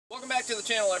back to the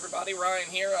channel, everybody. Ryan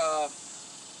here.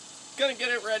 Gonna get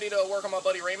it ready to work on my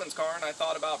buddy Raymond's car, and I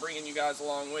thought about bringing you guys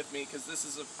along with me because this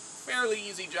is a fairly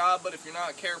easy job, but if you're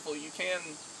not careful, you can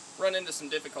run into some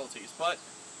difficulties. But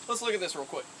let's look at this real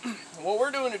quick. What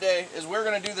we're doing today is we're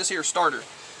gonna do this here starter.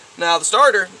 Now the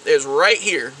starter is right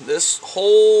here. This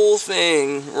whole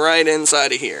thing right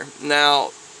inside of here. Now,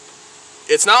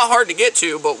 it's not hard to get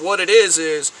to, but what it is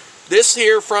this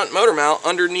here front motor mount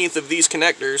underneath of these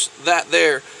connectors, that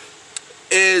there,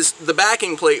 is the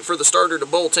backing plate for the starter to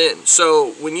bolt in.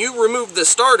 So when you remove the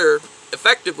starter,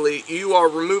 effectively you are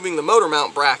removing the motor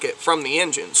mount bracket from the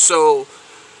engine. So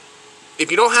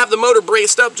if you don't have the motor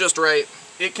braced up just right,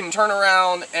 it can turn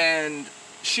around and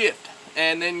shift,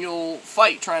 and then you'll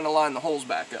fight trying to line the holes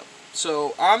back up.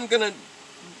 So I'm gonna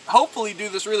hopefully do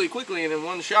this really quickly and in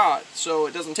one shot so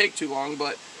it doesn't take too long,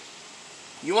 but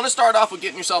you want to start off with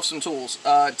getting yourself some tools.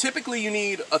 Typically you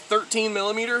need a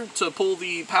 13mm to pull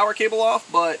the power cable off,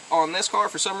 but on this car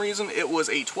for some reason it was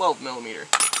a 12mm.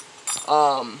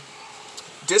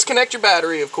 Disconnect your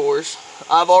battery, of course.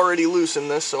 I've already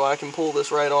loosened this so I can pull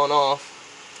this right on off.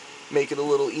 Make it a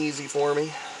little easy for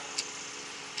me.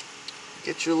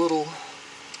 Get your little...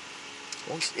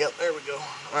 Yep, there we go.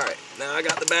 Alright, now I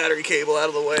got the battery cable out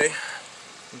of the way.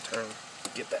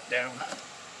 Get that down.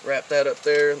 Wrap that up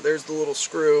there. There's the little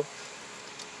screw.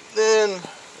 Then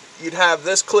you'd have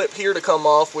this clip here to come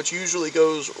off, which usually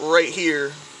goes right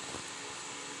here.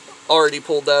 Already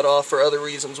pulled that off for other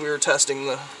reasons. We were testing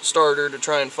the starter to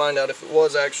try and find out if it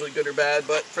was actually good or bad.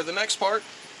 But for the next part,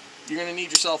 you're going to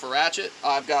need yourself a ratchet.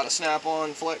 I've got a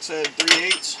snap-on flex head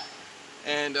 3/8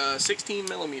 and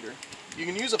 16mm. You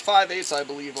can use a 5/8, I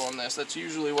believe, on this. That's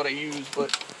usually what I use,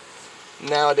 but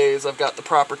nowadays I've got the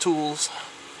proper tools.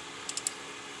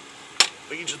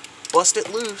 But you just bust it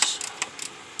loose,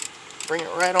 bring it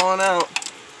right on out.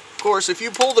 Of course, if you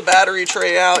pull the battery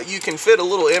tray out, you can fit a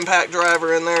little impact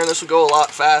driver in there, and this will go a lot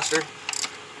faster.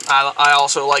 I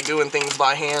also like doing things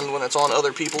by hand when it's on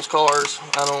other people's cars.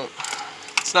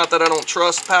 It's not that I don't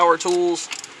trust power tools.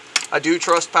 I do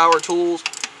trust power tools.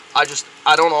 I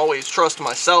don't always trust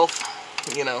myself.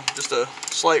 You know, just a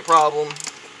slight problem.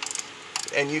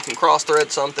 And you can cross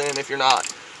thread something if you're not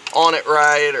on it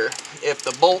right, or if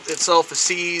the bolt itself is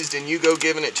seized and you go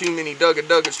giving it too many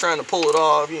dugga-duggas trying to pull it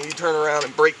off, you turn around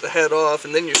and break the head off,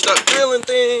 and then you're stuck drilling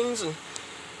things, and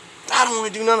I don't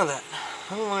want to do none of that.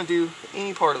 I don't want to do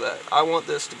any part of that. I want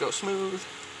this to go smooth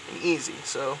and easy,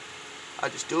 so I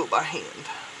just do it by hand.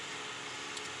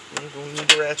 You're going to need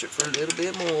the ratchet for a little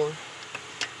bit more.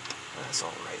 That's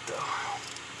alright though.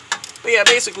 But yeah,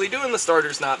 basically doing the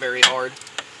starter's not very hard.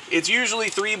 It's usually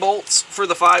 3 bolts for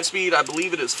the 5-speed. I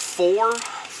believe it is 4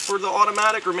 for the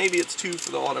automatic, or maybe it's 2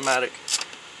 for the automatic.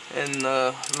 And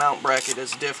the mount bracket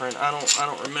is different. I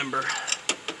don't remember.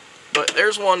 But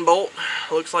there's one bolt.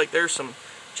 Looks like there's some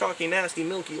chalky, nasty,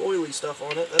 milky, oily stuff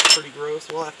on it. That's pretty gross.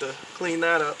 We'll have to clean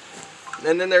that up.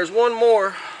 And then there's one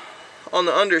more on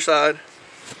the underside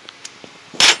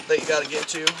that you got to get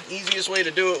to. Easiest way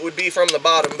to do it would be from the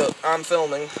bottom, but I'm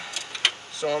filming,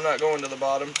 so I'm not going to the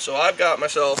bottom. So I've got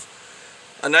myself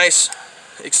a nice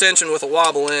extension with a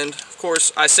wobble end. Of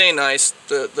course, I say nice.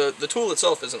 The tool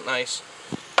itself isn't nice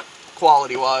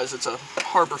quality-wise. It's a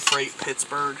Harbor Freight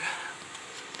Pittsburgh.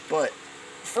 But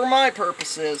for my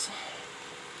purposes,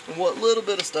 what little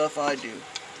bit of stuff I do,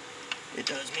 it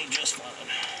does me just fine.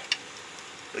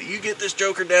 But you get this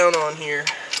joker down on here.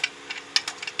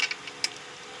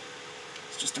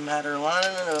 It's just a matter of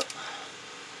lining it up.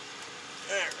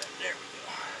 Alright, there we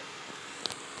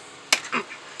go.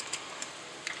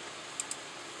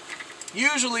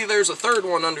 Usually there's a third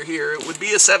one under here. It would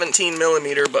be a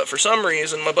 17mm, but for some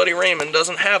reason my buddy Raymond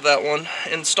doesn't have that one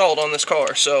installed on this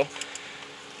car. So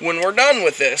when we're done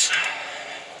with this,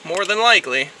 more than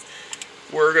likely,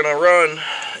 we're gonna run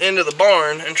into the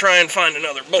barn and try and find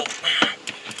another bolt.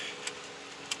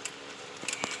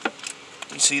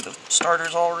 You see the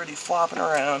starter's already flopping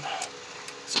around.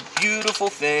 It's a beautiful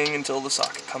thing until the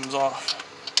socket comes off.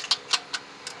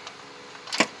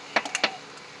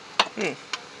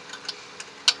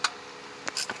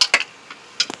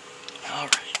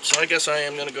 Alright, so I guess I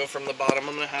am going to go from the bottom.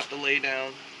 I'm going to have to lay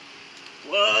down.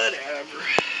 Whatever.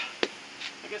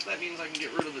 I guess that means I can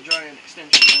get rid of the giant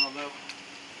extension now, though.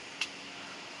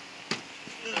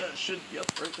 Should, yep,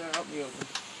 right there out in the open.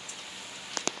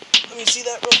 Let me see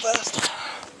that real fast.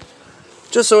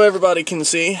 Just so everybody can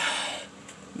see,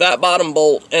 that bottom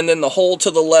bolt and then the hole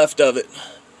to the left of it.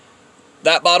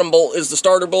 That bottom bolt is the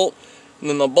starter bolt, and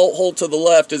then the bolt hole to the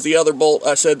left is the other bolt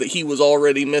I said that he was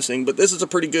already missing. But this is a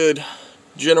pretty good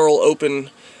general open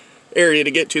area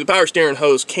to get to. The power steering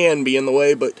hose can be in the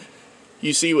way, but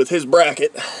you see with his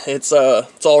bracket, it's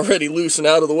already loose and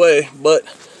out of the way. But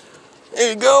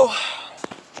there you go.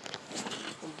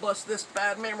 We'll bust this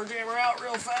bad mammer jammer out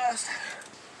real fast,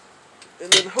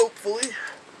 and then hopefully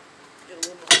get a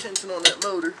little more tension on that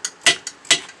motor.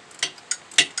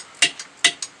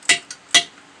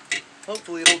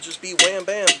 Hopefully it'll just be wham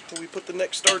bam when we put the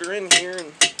next starter in here, and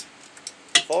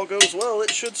if all goes well, it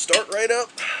should start right up.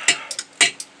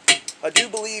 I do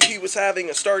believe he was having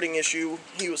a starting issue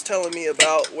he was telling me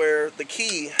about, where the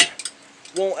key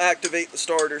won't activate the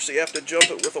starter, so you have to jump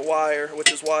it with a wire,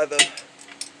 which is why the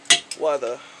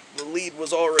lead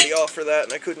was already off for that,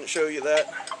 and I couldn't show you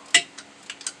that.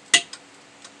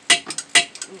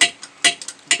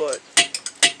 But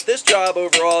this job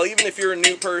overall, even if you're a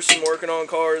new person working on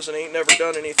cars and ain't never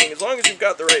done anything, as long as you've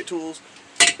got the right tools,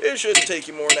 it shouldn't take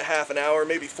you more than a half an hour,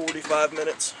 maybe 45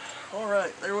 minutes.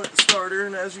 Alright, there went the starter,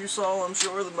 and as you saw, I'm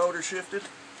sure the motor shifted.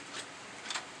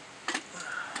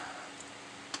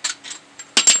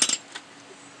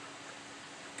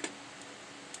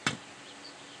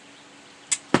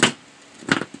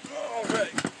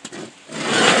 Alright.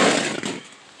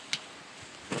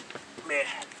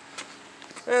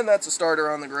 And that's a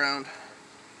starter on the ground.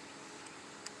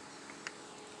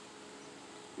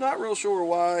 Not real sure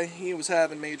why he was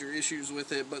having major issues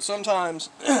with it, but sometimes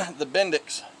the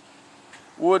Bendix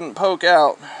wouldn't poke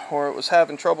out, or it was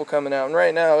having trouble coming out. And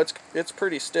right now it's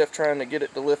pretty stiff trying to get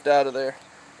it to lift out of there.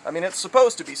 I mean, it's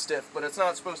supposed to be stiff, but it's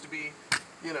not supposed to be,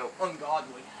 you know,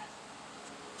 ungodly.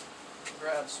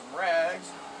 Grab some rags,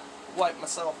 wipe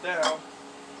myself down.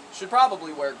 Should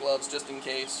probably wear gloves just in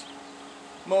case.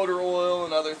 Motor oil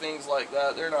and other things like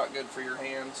that, they're not good for your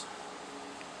hands.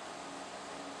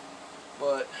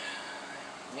 But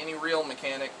any real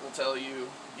mechanic will tell you,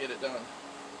 get it done.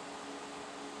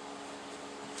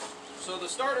 So the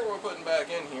starter we're putting back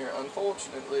in here,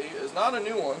 unfortunately, is not a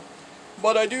new one,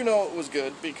 but I do know it was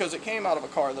good because it came out of a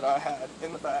car that I had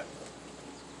in the back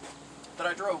that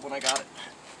I drove when I got it.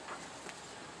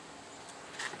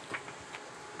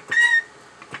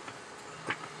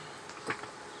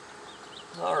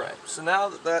 Alright, so now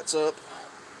that that's up,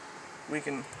 we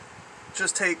can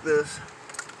just take this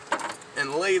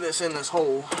and lay this in this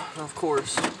hole. Of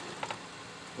course,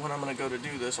 when I'm going to go to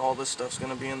do this, all this stuff's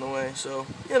going to be in the way. So,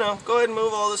 you know, go ahead and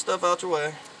move all this stuff out your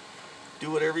way. Do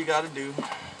whatever you got to do.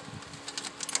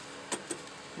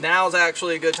 Now's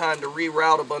actually a good time to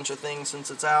reroute a bunch of things since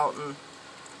it's out and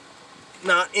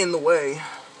not in the way.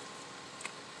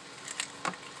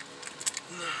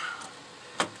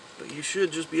 But you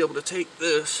should just be able to take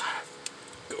this,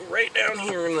 go right down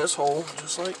here in this hole,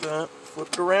 just like that, flip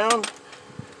it around,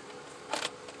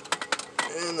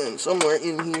 and then somewhere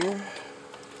in here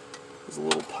is a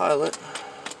little pilot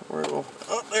where it'll,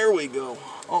 oh, there we go.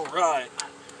 Alright.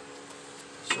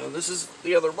 So this is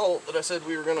the other bolt that I said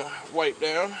we were going to wipe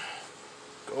down.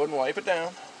 Go ahead and wipe it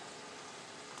down.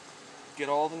 Get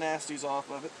all the nasties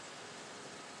off of it.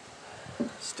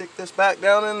 Stick this back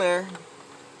down in there.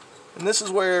 And this is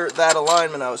where that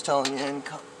alignment I was telling you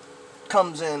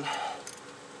comes in.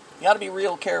 You got to be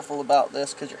real careful about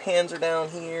this because your hands are down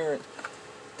here and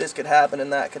this could happen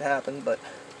and that could happen, but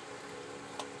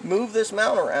move this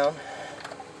mount around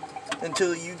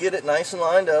until you get it nice and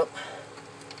lined up.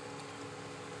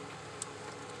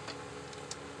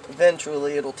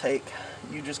 Eventually it'll take.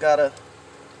 You just gotta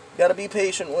be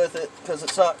patient with it because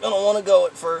it's not gonna want to go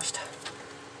at first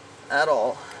at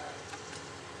all.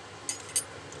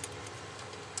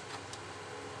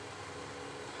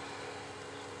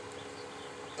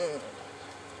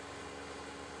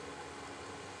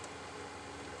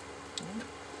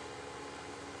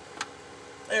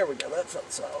 There we go, that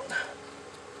felt solid.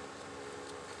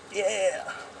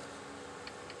 Yeah.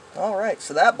 Alright,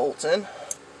 so that bolt's in.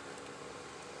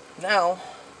 Now,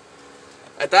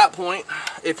 at that point,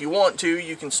 if you want to,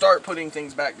 you can start putting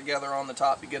things back together on the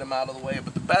top to get them out of the way.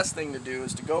 But the best thing to do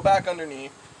is to go back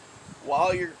underneath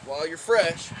while you're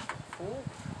fresh. Oh,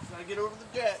 gotta get over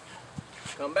the jet.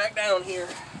 Come back down here.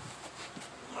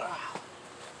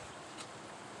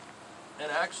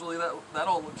 And actually, that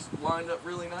all looks lined up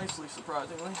really nicely,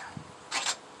 surprisingly.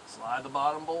 Slide the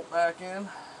bottom bolt back in.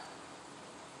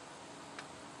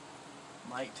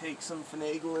 Might take some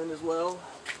finagling as well.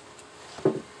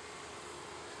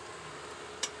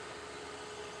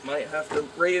 Might have to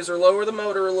raise or lower the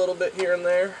motor a little bit here and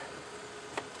there.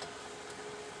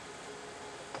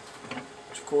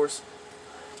 Which, of course,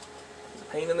 is a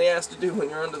pain in the ass to do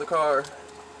when you're under the car.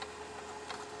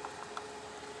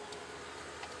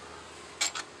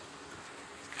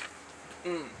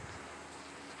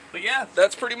 But yeah,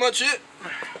 that's pretty much it.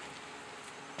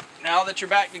 Now that you're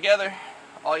back together,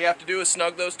 all you have to do is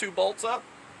snug those two bolts up,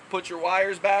 put your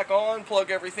wires back on,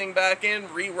 plug everything back in,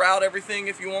 reroute everything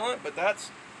if you want, but that's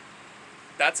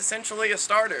essentially a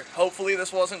starter. Hopefully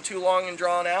this wasn't too long and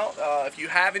drawn out. If you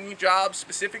have any jobs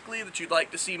specifically that you'd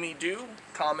like to see me do,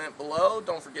 comment below.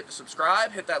 Don't forget to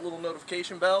subscribe, hit that little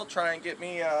notification bell, try and get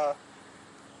me out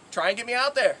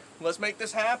there. Let's make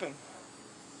this happen.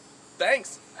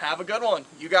 Thanks. Have a good one.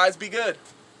 You guys be good.